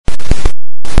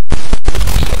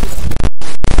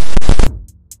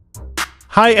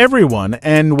Hi everyone,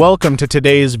 and welcome to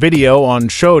today's video on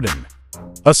Shodan,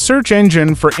 a search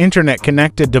engine for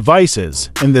internet-connected devices.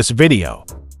 In this video,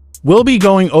 we'll be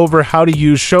going over how to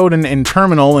use Shodan in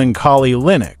terminal in Kali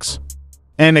Linux,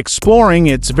 and exploring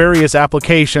its various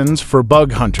applications for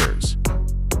bug hunters.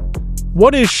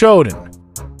 What is Shodan?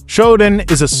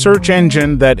 Shodan is a search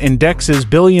engine that indexes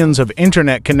billions of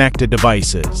internet-connected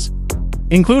devices,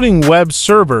 including web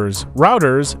servers,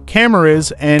 routers,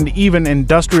 cameras, and even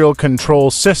industrial control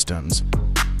systems.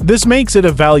 This makes it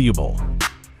a valuable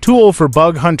tool for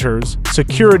bug hunters,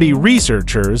 security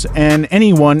researchers, and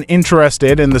anyone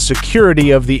interested in the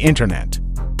security of the internet.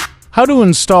 How to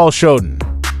install Shodan?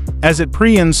 As it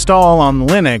pre-install on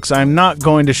Linux, I'm not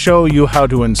going to show you how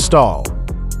to install.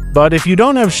 But if you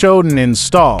don't have Shodan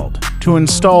installed, to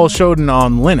install Shodan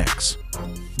on Linux,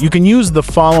 you can use the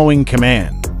following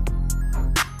command.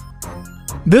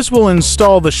 This will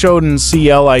install the Shodan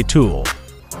CLI tool,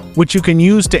 which you can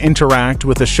use to interact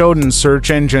with the Shodan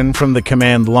search engine from the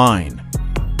command line.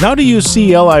 Now, to use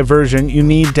CLI version, you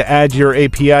need to add your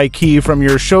API key from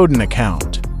your Shodan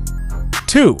account.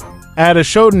 2. Add a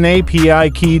Shodan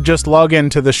API key. Just log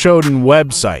into the Shodan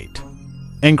website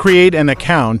and create an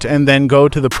account, and then go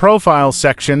to the profile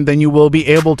section. Then you will be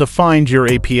able to find your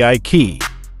API key.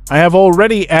 I have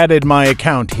already added my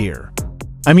account here.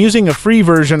 I'm using a free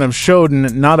version of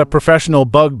Shodan, not a professional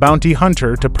bug bounty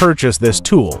hunter, to purchase this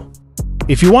tool.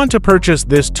 If you want to purchase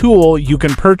this tool, you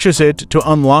can purchase it to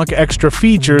unlock extra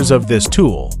features of this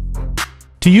tool.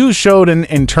 To use Shodan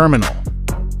in terminal,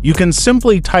 you can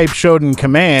simply type Shodan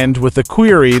command with the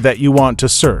query that you want to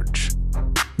search.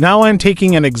 Now I'm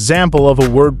taking an example of a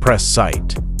WordPress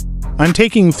site. I'm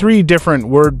taking 3 different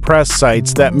WordPress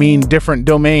sites that mean different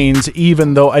domains,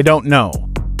 even though I don't know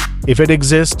if it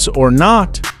exists or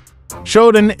not.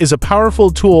 Shodan is a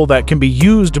powerful tool that can be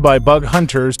used by bug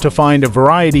hunters to find a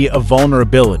variety of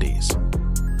vulnerabilities.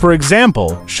 For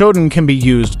example, Shodan can be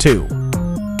used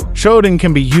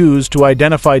to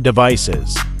identify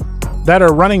devices that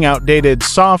are running outdated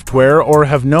software or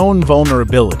have known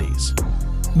vulnerabilities.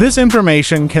 This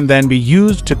information can then be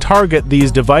used to target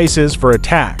these devices for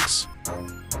attacks.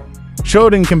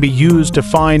 Shodan can be used to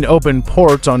find open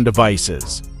ports on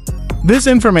devices. This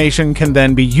information can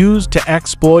then be used to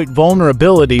exploit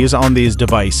vulnerabilities on these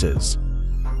devices.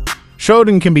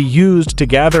 Shodan can be used to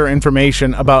gather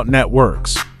information about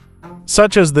networks,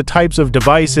 such as the types of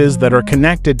devices that are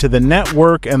connected to the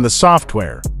network and the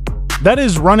software that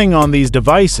is running on these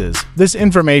devices. This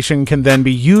information can then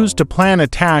be used to plan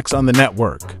attacks on the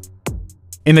network.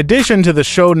 In addition to the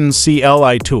Shodan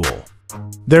CLI tool,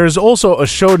 there is also a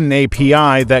Shodan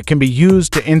API that can be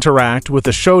used to interact with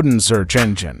the Shodan search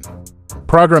engine.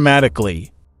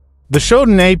 Programmatically, the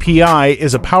Shodan API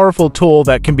is a powerful tool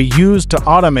that can be used to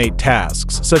automate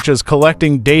tasks such as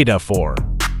collecting data for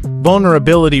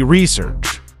vulnerability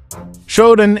research.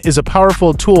 Shodan is a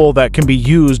powerful tool that can be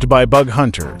used by bug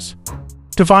hunters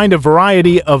to find a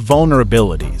variety of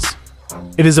vulnerabilities.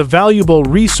 It is a valuable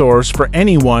resource for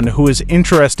anyone who is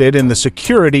interested in the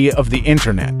security of the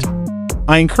internet.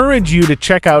 I encourage you to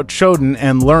check out Shodan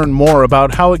and learn more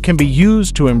about how it can be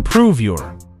used to improve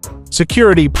your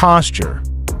security posture.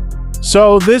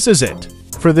 So this is it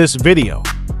for this video.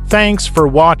 Thanks for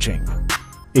watching.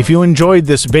 If you enjoyed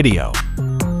this video,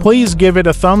 please give it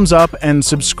a thumbs up and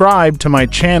subscribe to my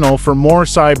channel for more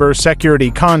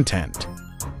cybersecurity content.